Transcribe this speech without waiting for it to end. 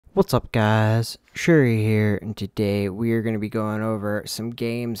What's up, guys? Shouri here, and today we are going to be going over some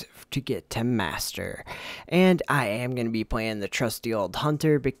games to get to Master. And I am going to be playing the trusty old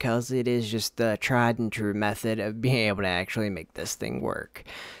Hunter because it is just the tried and true method of being able to actually make this thing work.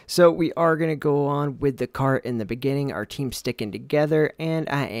 So we are going to go on with the cart in the beginning, our team sticking together, and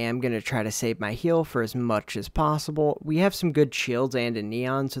I am going to try to save my heal for as much as possible. We have some good shields and a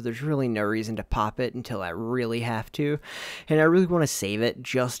neon, so there's really no reason to pop it until I really have to. And I really want to save it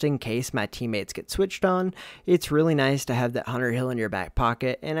just in case my teammates get switched on. It's really nice to have that Hunter Hill in your back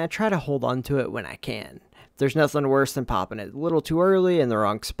pocket, and I try to hold on to it when I can. There's nothing worse than popping it a little too early in the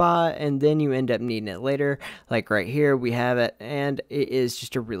wrong spot, and then you end up needing it later. Like right here, we have it, and it is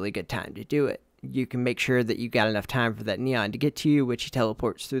just a really good time to do it. You can make sure that you got enough time for that neon to get to you, which he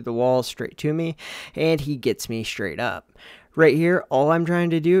teleports through the wall straight to me, and he gets me straight up. Right here, all I'm trying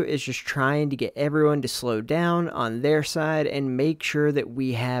to do is just trying to get everyone to slow down on their side and make sure that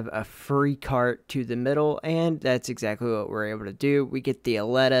we have a free cart to the middle, and that's exactly what we're able to do. We get the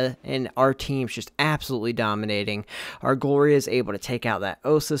Aletta, and our team's just absolutely dominating. Our Gloria is able to take out that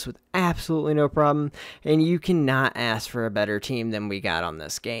Osis with absolutely no problem, and you cannot ask for a better team than we got on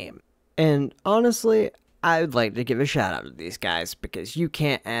this game. And honestly, I would like to give a shout out to these guys because you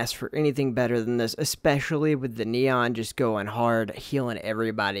can't ask for anything better than this, especially with the neon just going hard, healing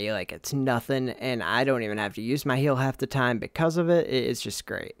everybody like it's nothing, and I don't even have to use my heal half the time because of it. It's just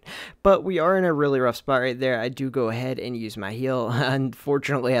great. But we are in a really rough spot right there. I do go ahead and use my heal.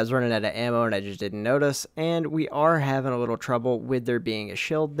 Unfortunately, I was running out of ammo and I just didn't notice, and we are having a little trouble with there being a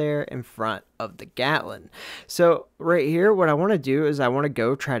shield there in front of the Gatlin. So right here, what I want to do is I want to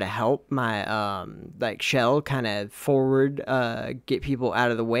go try to help my shell kind of forward, get people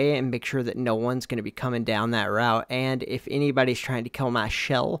out of the way and make sure that no one's going to be coming down that route. And if anybody's trying to kill my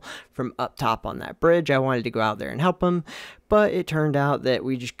shell from up top on that bridge, I wanted to go out there and help them. But it turned out that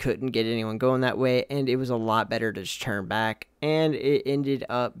we just couldn't get anyone going that way, and it was a lot better to just turn back. And it ended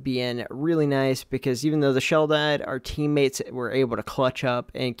up being really nice because even though the shell died, our teammates were able to clutch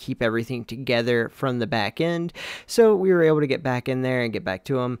up and keep everything together from the back end. So we were able to get back in there and get back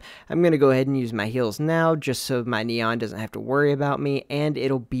to them. I'm going to go ahead and use my heals now just so my neon doesn't have to worry about me, and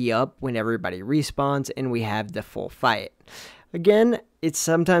it'll be up when everybody respawns and we have the full fight. Again, it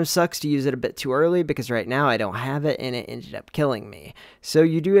sometimes sucks to use it a bit too early because right now I don't have it and it ended up killing me. So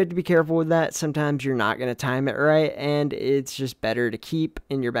you do have to be careful with that. Sometimes you're not going to time it right, and it's just better to keep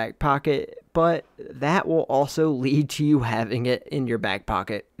in your back pocket. But that will also lead to you having it in your back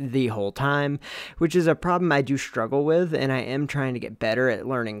pocket the whole time, which is a problem I do struggle with, and I am trying to get better at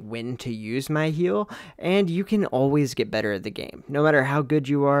learning when to use my heal, and you can always get better at the game. No matter how good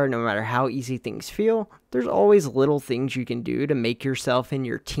you are, no matter how easy things feel, there's always little things you can do to make yourself and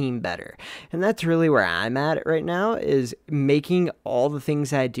your team better. And that's really where I'm at right now, is making all the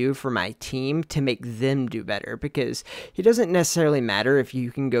things I do for my team to make them do better, because it doesn't necessarily matter if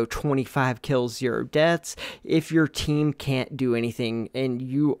you can go 25 kills, 0 deaths. If your team can't do anything and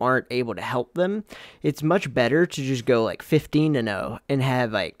you aren't able to help them, it's much better to just go like 15-0 and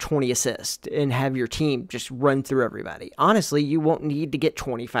have like 20 assists and have your team just run through everybody. Honestly, you won't need to get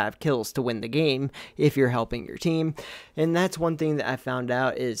 25 kills to win the game if you're helping your team. And that's one thing that I found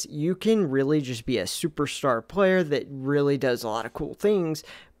out, is you can really just be a superstar player that really does a lot of cool things,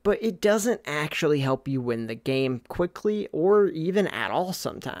 but it doesn't actually help you win the game quickly or even at all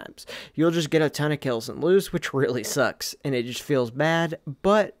sometimes. You'll just get a ton of kills and lose, which really sucks, and it just feels bad,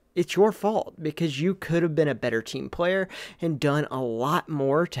 but it's your fault because you could have been a better team player and done a lot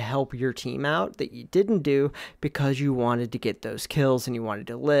more to help your team out that you didn't do because you wanted to get those kills and you wanted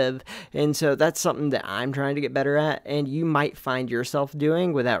to live. And so that's something that I'm trying to get better at, and you might find yourself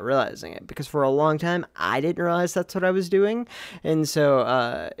doing without realizing it, because for a long time I didn't realize that's what I was doing. And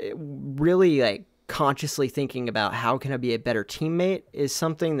so really like consciously thinking about how can I be a better teammate is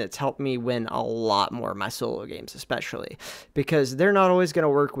something that's helped me win a lot more of my solo games, especially because they're not always going to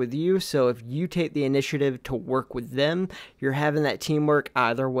work with you. So if you take the initiative to work with them, you're having that teamwork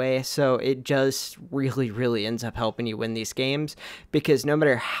either way. So it just really ends up helping you win these games, because no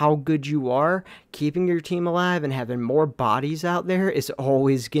matter how good you are, keeping your team alive and having more bodies out there is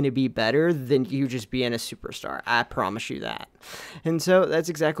always going to be better than you just being a superstar. I promise you that. And so that's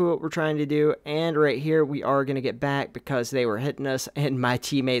exactly what we're trying to do. And right here, we are going to get back because they were hitting us, and my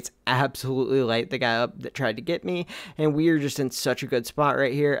teammates absolutely light the guy up that tried to get me, and we are just in such a good spot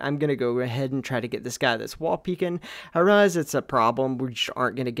right here. I'm going to go ahead and try to get this guy that's wall peeking. I realize it's a problem. We just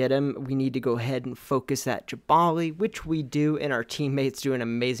aren't going to get him. We need to go ahead and focus that Jabali, which we do, and our teammates do an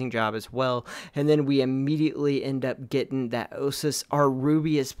amazing job as well. And then we immediately end up getting that Osis. Our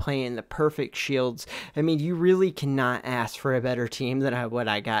Ruby is playing the perfect shields. I mean, you really cannot ask for for a better team than what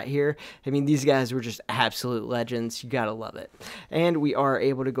I got here. I mean, these guys were just absolute legends. You gotta love it. And we are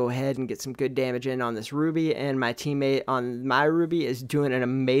able to go ahead and get some good damage in on this Ruby, and my teammate on my Ruby is doing an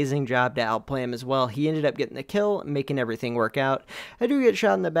amazing job to outplay him as well. He ended up getting the kill, making everything work out. I do get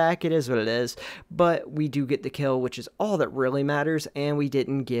shot in the back, it is what it is, but we do get the kill, which is all that really matters, and we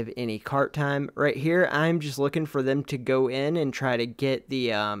didn't give any cart time. Right here, I'm just looking for them to go in and try to get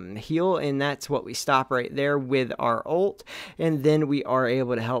the heal, and that's what we stop right there with our ult, and then we are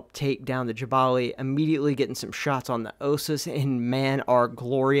able to help take down the Jabali, immediately getting some shots on the Osus, and man, our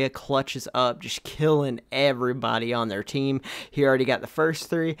Gloria clutches up, just killing everybody on their team. He already got the first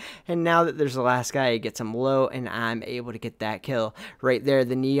 3, and now that there's the last guy, he gets him low, and I'm able to get that kill. Right there,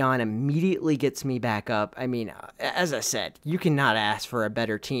 the Neon immediately gets me back up. I mean, as I said, you cannot ask for a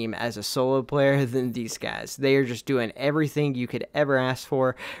better team as a solo player than these guys. They are just doing everything you could ever ask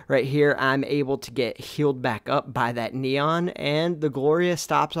for. Right here, I'm able to get healed back up by that Neon, and the Gloria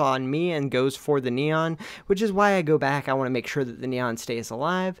stops on me and goes for the Neon, which is why I go back. I want to make sure that the Neon stays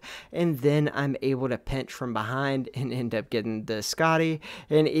alive, and then I'm able to pinch from behind and end up getting the Scotty,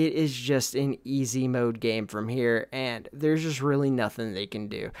 and it is just an easy mode game from here, and there's just really nothing they can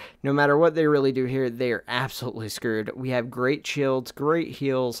do. No matter what they really do here, they are absolutely screwed. We have great shields, great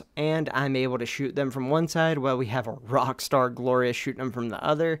heals, and I'm able to shoot them from one side while we have a Rockstar Gloria shooting them from the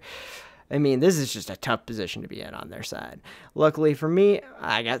other. I mean, this is just a tough position to be in on their side. Luckily for me,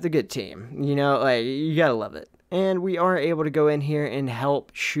 I got the good team. You know, like, you gotta love it. And we are able to go in here and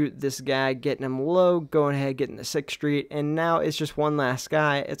help shoot this guy, getting him low, going ahead, getting the 6th Street, and now it's just one last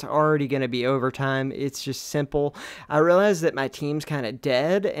guy. It's already going to be overtime. It's just simple. I realize that my team's kind of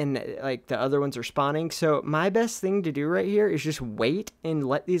dead, and like the other ones are spawning, so my best thing to do right here is just wait and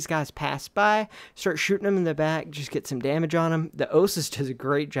let these guys pass by, start shooting them in the back, just get some damage on them. The Osus does a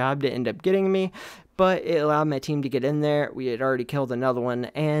great job to end up getting me, but it allowed my team to get in there. We had already killed another one,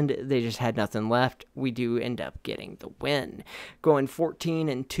 and they just had nothing left. We do end up getting the win. Going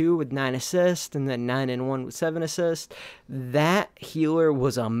 14-2 with 9 assists, and then 9-1 with 7 assists. That healer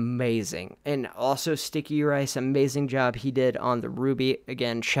was amazing. And also Sticky Rice, amazing job he did on the Ruby.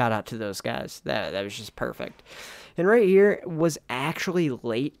 Again, shout out to those guys. That was just perfect. And right here was actually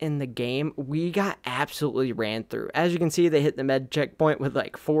late in the game. We got absolutely ran through. As you can see, they hit the med checkpoint with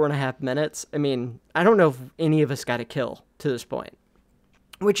like 4.5 minutes. I mean, I don't know if any of us got a kill to this point,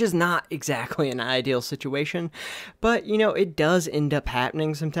 which is not exactly an ideal situation, but, you know, it does end up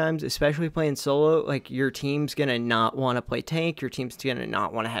happening sometimes, especially playing solo. Like, your team's gonna not want to play tank, your team's gonna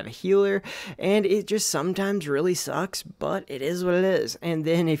not want to have a healer, and it just sometimes really sucks, but it is what it is. And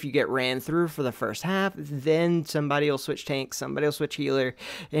then if you get ran through for the first half, then somebody will switch tank, somebody will switch healer,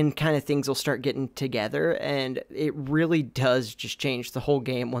 and kind of things will start getting together, and it really does just change the whole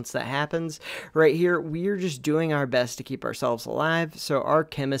game once that happens. Right here, we're just doing our best to keep ourselves alive, so our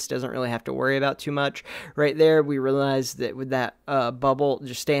Chemist doesn't really have to worry about too much. Right there, we realized that with that bubble,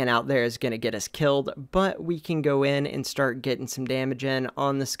 just staying out there is going to get us killed, but we can go in and start getting some damage in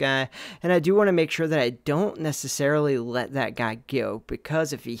on this guy. And I do want to make sure that I don't necessarily let that guy go,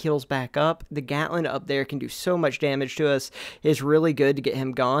 because if he heals back up, the Gatlin up there can do so much damage to us. It's really good to get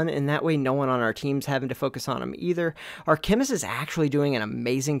him gone, and that way no one on our team's having to focus on him either. Our Chemist is actually doing an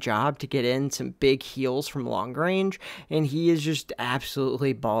amazing job to get in some big heals from long range, and he is just absolutely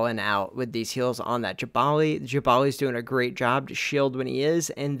balling out with these heals on that Jabali. Jabali's doing a great job to shield when he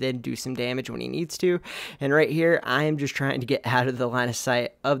is, and then do some damage when he needs to. And right here, I am just trying to get out of the line of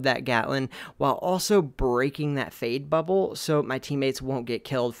sight of that Gatlin, while also breaking that fade bubble so my teammates won't get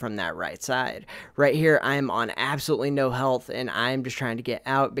killed from that right side. Right here, I am on absolutely no health, and I'm just trying to get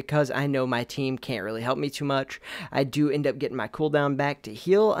out because I know my team can't really help me too much. I do end up getting my cooldown back to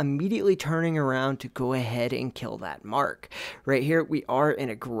heal, immediately turning around to go ahead and kill that mark. Right here, we are in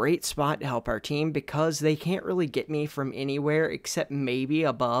a great spot to help our team because they can't really get me from anywhere except maybe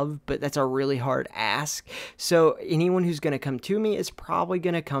above, but that's a really hard ask. So anyone who's going to come to me is probably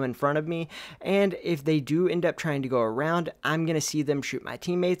going to come in front of me, and if they do end up trying to go around, I'm going to see them shoot my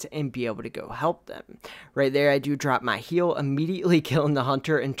teammates and be able to go help them. Right there, I do drop my heal, immediately killing the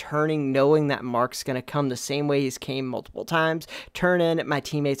hunter and turning, knowing that Mark's going to come the same way he's came multiple times. Turn in, my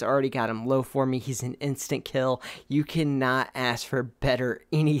teammates already got him low for me. He's an instant kill. You cannot ask for better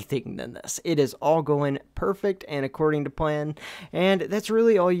anything than this. It is all going perfect and according to plan, and that's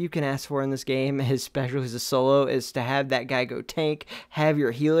really all you can ask for in this game, especially as a solo, is to have that guy go tank, have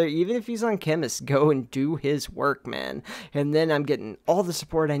your healer, even if he's on Chemist, go and do his work, man. And then I'm getting all the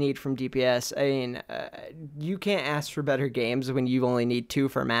support I need from DPS. I mean, you can't ask for better games when you only need 2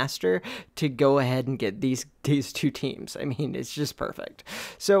 for Master to go ahead and get these these two teams. I mean, it's just perfect.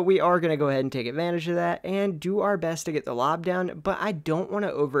 So we are going to go ahead and take advantage of that and do our best to get the lob down, but I don't want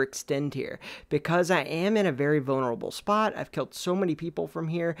to overextend here because I am in a very vulnerable spot. I've killed so many people from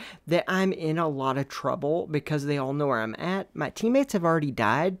here that I'm in a lot of trouble because they all know where I'm at. My teammates have already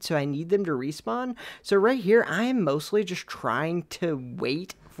died, so I need them to respawn. So right here, I am mostly just trying to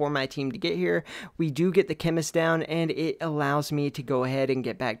wait for my team to get here. We do get the chemist down and it allows me to go ahead and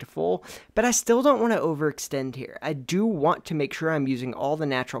get back to full, but I still don't want to overextend here. I do want to make sure I'm using all the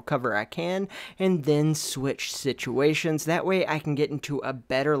natural cover I can and then switch situations. That way I can get into a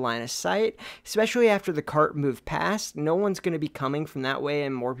better line of sight, especially after the cart moved past. No one's going to be coming from that way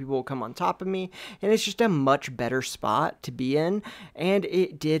and more people will come on top of me, and it's just a much better spot to be in, and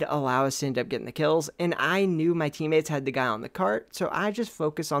it did allow us to end up getting the kills. And I knew my teammates had the guy on the cart, so I just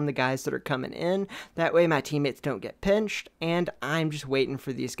focused on the guys that are coming in. That way my teammates don't get pinched, and I'm just waiting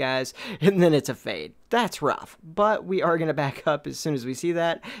for these guys, and then it's a fade. That's rough, but we are going to back up as soon as we see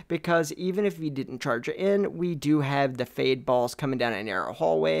that, because even if we didn't charge it in, we do have the fade balls coming down a narrow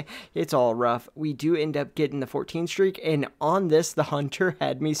hallway. It's all rough. We do end up getting the 14 streak, and on this, the hunter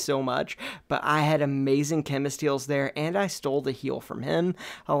had me so much, but I had amazing chemist heals there, and I stole the heal from him,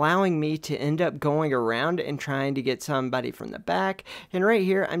 allowing me to end up going around and trying to get somebody from the back. And right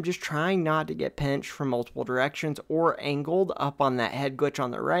here, I'm just trying not to get pinched from multiple directions or angled up on that head glitch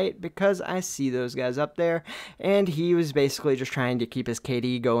on the right, because I see those guys up there, and he was basically just trying to keep his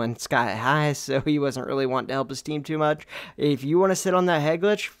KD going sky high, so he wasn't really wanting to help his team too much. If you want to sit on that head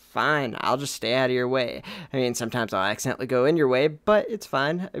glitch, fine, I'll just stay out of your way. I mean, sometimes I'll accidentally go in your way, but it's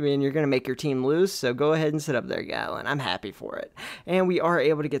fine. I mean, you're going to make your team lose, so go ahead and sit up there, Gatlin. I'm happy for it. And we are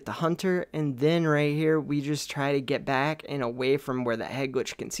able to get the hunter, and then right here, we just try to get back and away from where that head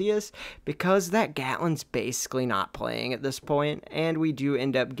glitch can see us, because that Gatlin's basically not playing at this point, and we do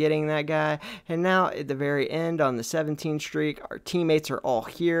end up getting that guy. And now at the very end on the 17 streak, our teammates are all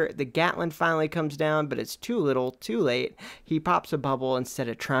here. The Gatlin finally comes down, but it's too little, too late. He pops a bubble instead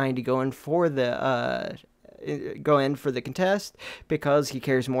of trying to go in for the contest, because he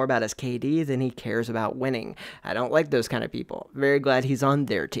cares more about his KD than he cares about winning. I don't like those kind of people. Very glad he's on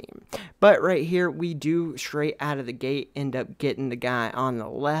their team. But right here, we do straight out of the gate end up getting the guy on the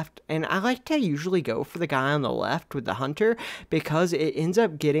left, and I like to usually go for the guy on the left with the hunter, because it ends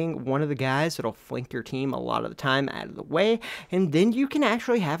up getting one of the guys that'll flank your team a lot of the time out of the way, and then you can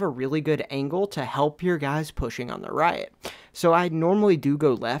actually have a really good angle to help your guys pushing on the right. So I normally do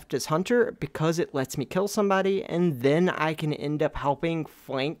go left as hunter because it lets me kill somebody, and then I can end up helping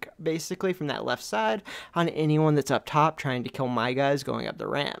flank basically from that left side on anyone that's up top trying to kill my guys going up the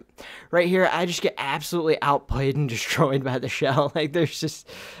ramp. Right here, I just get absolutely outplayed and destroyed by the shell. Like, there's just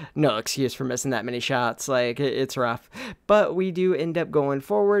no excuse for missing that many shots. Like, it's rough. But we do end up going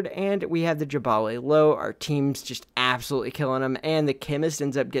forward, and we have the Jabali low. Our team's just absolutely killing them, and the chemist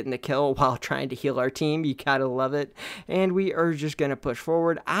ends up getting the kill while trying to heal our team. You gotta love it. And we are just going to push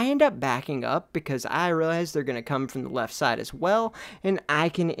forward. I end up backing up because I realize they're going to come from the left side as well, and I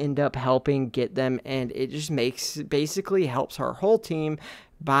can end up helping get them, and it just basically helps our whole team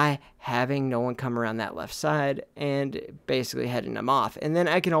by having no one come around that left side and basically heading them off. And then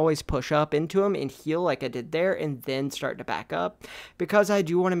I can always push up into them and heal like I did there, and then start to back up, because I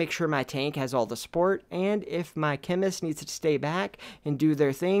do want to make sure my tank has all the support, and if my chemist needs to stay back and do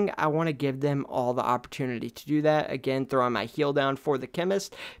their thing, I want to give them all the opportunity to do that. Again, throwing my heal down for the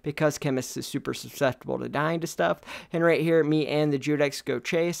chemist, because chemist is super susceptible to dying to stuff. And right here, me and the Judex go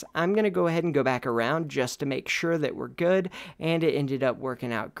chase. I'm going to go ahead and go back around just to make sure that we're good, and it ended up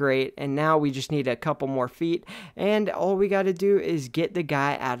working out great. And now we just need a couple more feet, and all we got to do is get the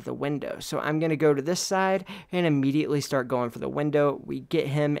guy out of the window. So I'm going to go to this side and immediately start going for the window. We get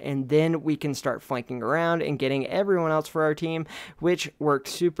him, and then we can start flanking around and getting everyone else for our team, which worked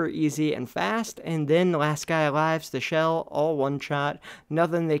super easy and fast. And then the last guy alive's the shell, all one shot,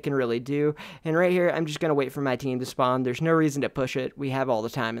 nothing they can really do. And right here, I'm just going to wait for my team to spawn. There's no reason to push it. We have all the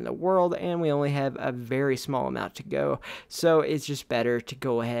time in the world, and we only have a very small amount to go. So it's just better to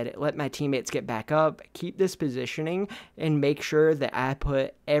go ahead, let my teammates get back up, keep this positioning, and make sure that I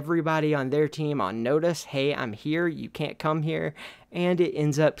put everybody on their team on notice. Hey, I'm here, you can't come here. And it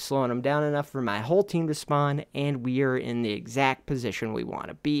ends up slowing them down enough for my whole team to spawn, and we are in the exact position we want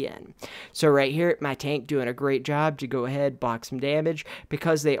to be in. So right here, my tank doing a great job to go ahead, block some damage,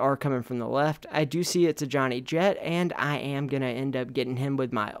 because they are coming from the left. I do see it's a Johnny Jet, and I am going to end up getting him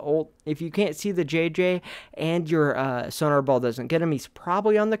with my ult. If you can't see the JJ and your sonar ball doesn't get him, he's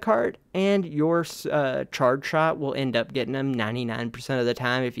probably on the cart, and your charge shot will end up getting him 99% of the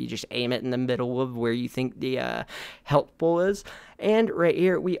time if you just aim it in the middle of where you think the health pool is. And right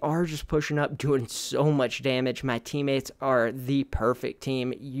here, we are just pushing up, doing so much damage. My teammates are the perfect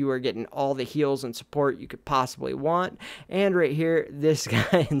team. You are getting all the heals and support you could possibly want. And right here, this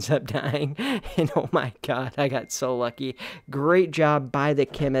guy ends up dying. And oh my god, I got so lucky. Great job by the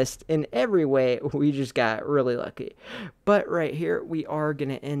chemist. In every way, we just got really lucky. But right here, we are going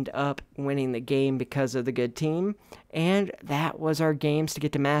to end up winning the game because of the good team. And that was our games to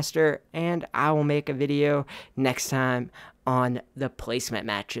get to master. And I will make a video next time on the placement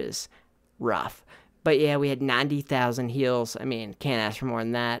matches. Rough. But yeah, we had 90,000 heals. I mean, can't ask for more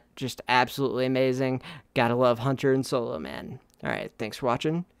than that. Just absolutely amazing. Gotta love Hunter and Solo, man. Alright, thanks for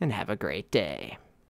watching, and have a great day.